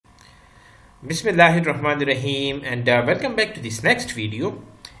Bismillahirrahmanirrahim, and welcome back to this next video.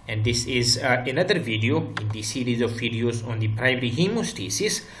 And this is another video in the series of videos on the primary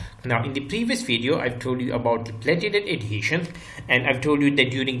hemostasis. Now, in the previous video, I've told you about the platelet adhesion, and I've told you that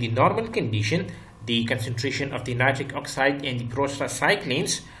during the normal condition, the concentration of the nitric oxide and the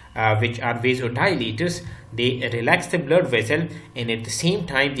prostacyclins, which are vasodilators, they relax the blood vessel, and at the same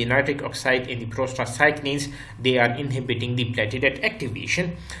time the nitric oxide and the prostacyclins, they are inhibiting the platelet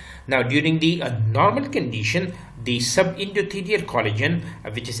activation. Now, during the normal condition, the sub-endothelial collagen,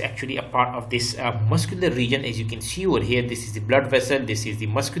 which is actually a part of this muscular region, as you can see over here, this is the blood vessel, this is the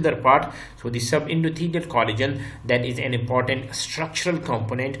muscular part. So the sub-endothelial collagen, that is an important structural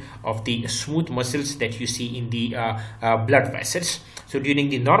component of the smooth muscles that you see in the blood vessels. So during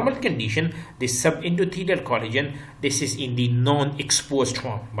the normal condition, the sub-endothelial collagen, this is in the non-exposed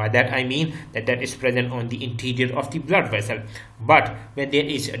form. By that I mean that is present on the interior of the blood vessel. But when there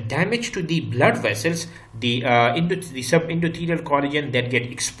is damage to the blood vessels, the sub-endothelial collagen that get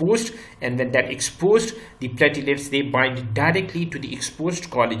exposed, and when that exposed, the platelets, they bind directly to the exposed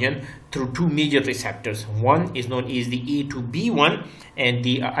collagen through two major receptors. One is known as the A2B1, and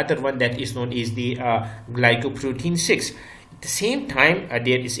the other one that is known as the glycoprotein 6. At the same time,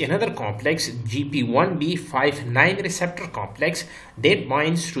 there is another complex, GPIb-V-IX receptor complex, that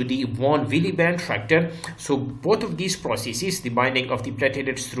binds to the von Willebrand factor. So both of these processes, the binding of the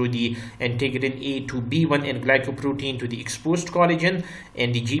platelets through the integrin A2B1 and glycoprotein to the exposed collagen,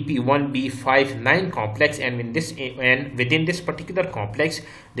 and the GPIb-V-IX complex, and within this particular complex,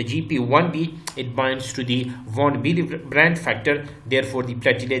 the GP1B, it binds to the von Willebrand factor. Therefore, the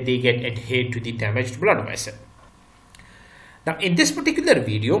platelet, they get adhered to the damaged blood vessel. Now, in this particular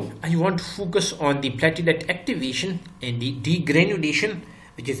video, I want to focus on the platelet activation and the degranulation,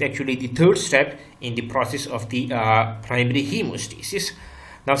 which is actually the third step in the process of the primary hemostasis.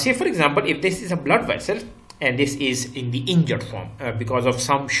 Now, say for example, if this is a blood vessel and this is in the injured form because of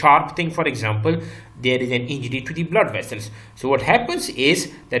some sharp thing, for example, there is an injury to the blood vessels. So what happens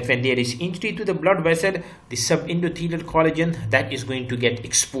is that when there is injury to the blood vessel, the sub-endothelial collagen, that is going to get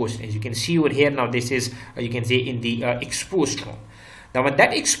exposed. As you can see over here, now this is, you can say, in the exposed form. Now when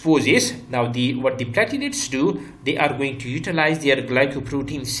that exposes, now what the platelets do, they are going to utilize their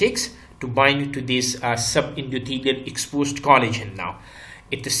glycoprotein 6 to bind to this sub-endothelial exposed collagen now.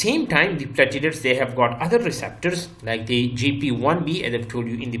 At the same time, the platelets, they have got other receptors like the GP1B, as I've told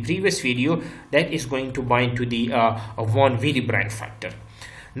you in the previous video, that is going to bind to the von Willebrand factor.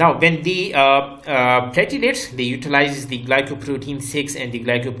 Now, when the platelets, they utilize the glycoprotein 6 and the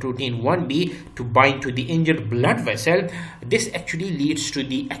glycoprotein 1B to bind to the injured blood vessel, this actually leads to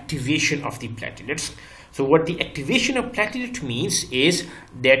the activation of the platelets. So what the activation of platelet means is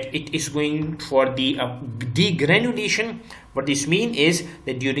that it is going for the degranulation. What this means is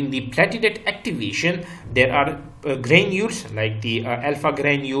that during the platelet activation, there are granules like the alpha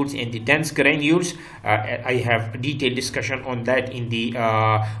granules and the dense granules. I have a detailed discussion on that in the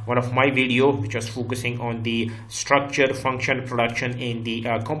one of my video, which was focusing on the structure, function, production, and the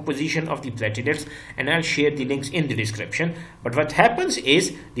composition of the platelets, and I'll share the links in the description. But what happens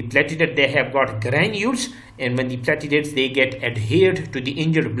is the platelet, they have got granules, and when the platelets, they get adhered to the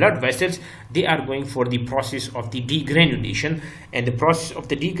injured blood vessels, they are going for the process of the degranulation. And the process of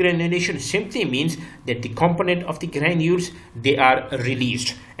the degranulation simply means that the component of the granules, they are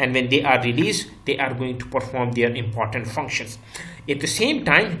released, and when they are released, they are going to perform their important functions. At the same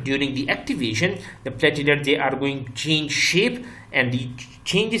time, during the activation, the platelets, they are going to change shape, and the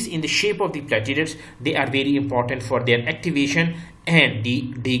changes in the shape of the platelets, they are very important for their activation and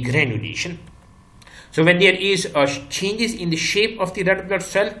the degranulation. So when there is changes in the shape of the red blood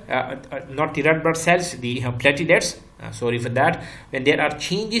cell, not the red blood cells, the platelets, sorry for that, when there are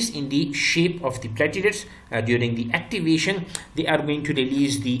changes in the shape of the platelets during the activation, they are going to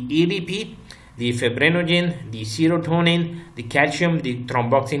release the ADP, the fibrinogen, the serotonin, the calcium, the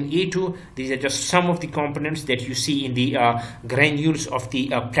thromboxane A2. These are just some of the components that you see in the granules of the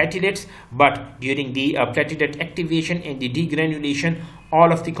platelets. But during the platelet activation and the degranulation,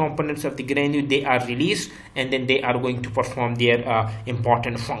 all of the components of the granule, they are released, and then they are going to perform their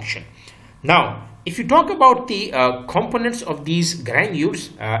important function. Now, if you talk about the components of these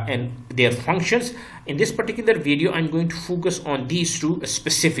granules and their functions, in this particular video, I'm going to focus on these two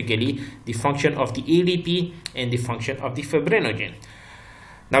specifically, the function of the ADP and the function of the fibrinogen.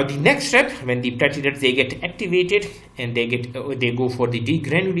 Now, the next step, when the platelets, they get activated and they go for the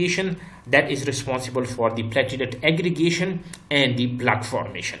degranulation, that is responsible for the platelet aggregation and the plug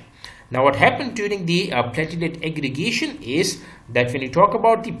formation. Now, what happened during the platelet aggregation is that when you talk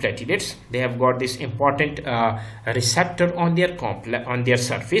about the platelets, they have got this important receptor on their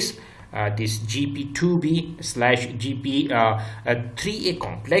surface. this GP2B/GP3A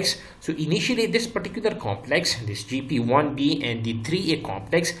complex. So initially this particular complex, this GP1B and the 3A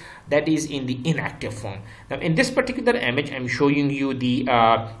complex, that is in the inactive form. Now in this particular image I'm showing you the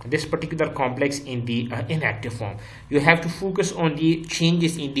this particular complex in the inactive form. You have to focus on the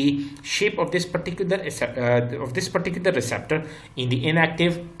changes in the shape of this particular receptor in the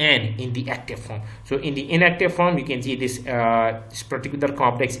inactive and in the active form. So in the inactive form you can see this this particular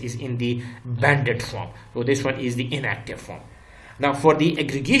complex is in the banded form. So this one is the inactive form. Now for the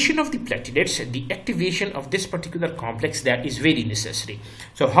aggregation of the platelets, the activation of this particular complex, that is very necessary.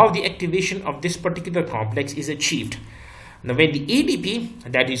 So how the activation of this particular complex is achieved? Now when the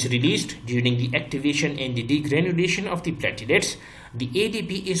ADP that is released during the activation and the degranulation of the platelets, the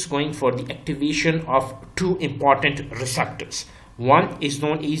ADP is going for the activation of two important receptors. One is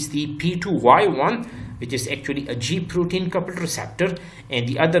known as the P2Y1, which is actually a G protein coupled receptor, and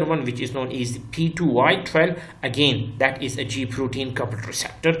the other one which is known as the P2Y12, again that is a G protein coupled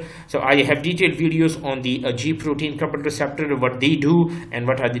receptor. So I have detailed videos on the G protein coupled receptor, what they do and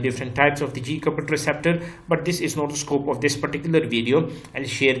what are the different types of the G coupled receptor, but this is not the scope of this particular video. I'll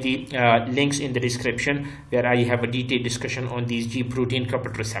share the links in the description where I have a detailed discussion on these G protein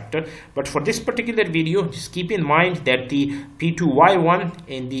coupled receptor. But for this particular video, just keep in mind that the P2Y1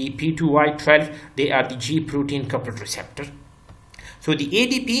 and the P2Y12, they are the G protein coupled receptor. So the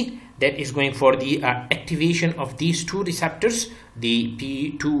ADP that is going for the activation of these two receptors, the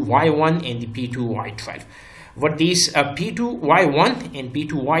P2Y1 and the P2Y12. What these P2Y1 and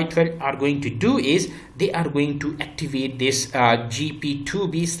P2Y12 are going to do is they are going to activate this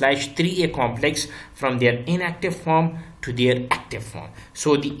GP2B/3A complex from their inactive form to their active form.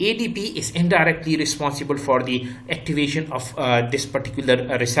 So the ADP is indirectly responsible for the activation of this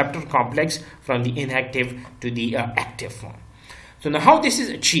particular receptor complex from the inactive to the active form. So now how this is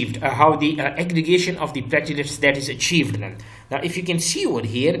achieved, how the aggregation of the platelets that is achieved then. Now if you can see over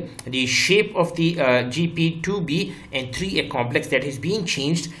here, the shape of the GP2B and 3A complex that is being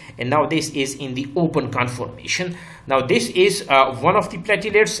changed, and now this is in the open conformation. Now this is one of the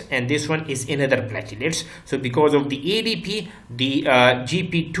platelets and this one is another platelets. So because of the ADP, the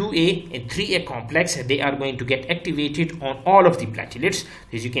GP2A and 3A complex, they are going to get activated on all of the platelets.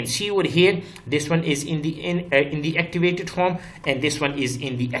 As you can see over here, this one is in the activated form and this one is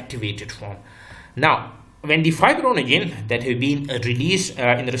in the activated form. Now when the fibrinogen that have been released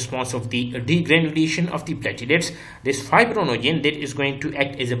in response of the degranulation of the platelets, this fibrinogen that is going to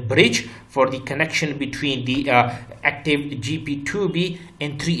act as a bridge for the connection between the active GP2B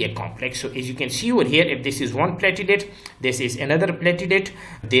and 3A complex. So as you can see over here, if this is one platelet, this is another platelet,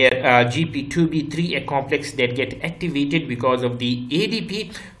 their GP2B 3A complex that get activated because of the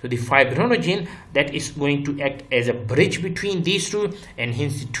ADP. So the fibrinogen that is going to act as a bridge between these two, and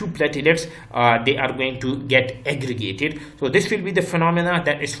hence the two platelets they are going to get aggregated. So this will be the phenomena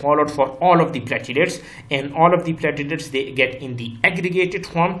that is followed for all of the platelets, and all of the platelets they get in the aggregated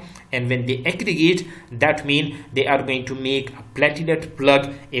form, and when they aggregate, that means they are going to make a platelet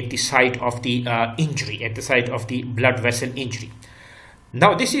plug at the site of the injury, at the site of the blood vessel injury.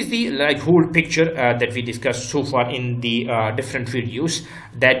 Now this is the whole picture that we discussed so far in the different videos,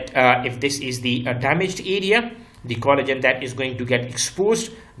 that if this is the damaged area, the collagen that is going to get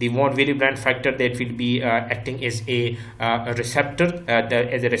exposed, the von Willebrand factor that will be acting as a receptor,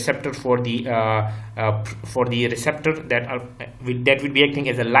 for the receptor that will be acting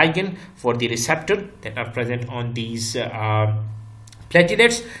as a ligand for the receptor that are present on these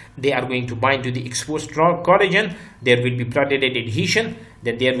platelets. They are going to bind to the exposed collagen. There will be platelet adhesion,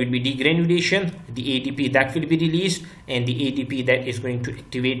 then there will be degranulation, the ADP that will be released, and the ADP that is going to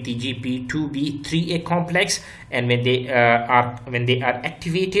activate the GP2B3A complex. And when they are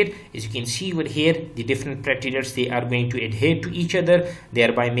activated, as you can see over here, the different platelets they are going to adhere to each other,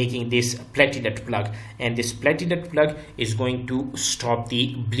 thereby making this platelet plug, and this platelet plug is going to stop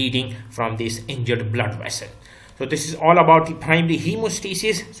the bleeding from this injured blood vessel. So this is all about the primary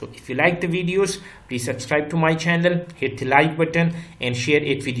hemostasis. So if you like the videos, please subscribe to my channel, hit the like button and share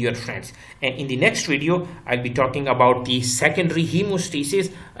it with your friends. And in the next video, I'll be talking about the secondary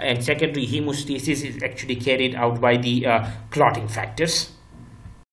hemostasis, and secondary hemostasis is actually carried out by the clotting factors.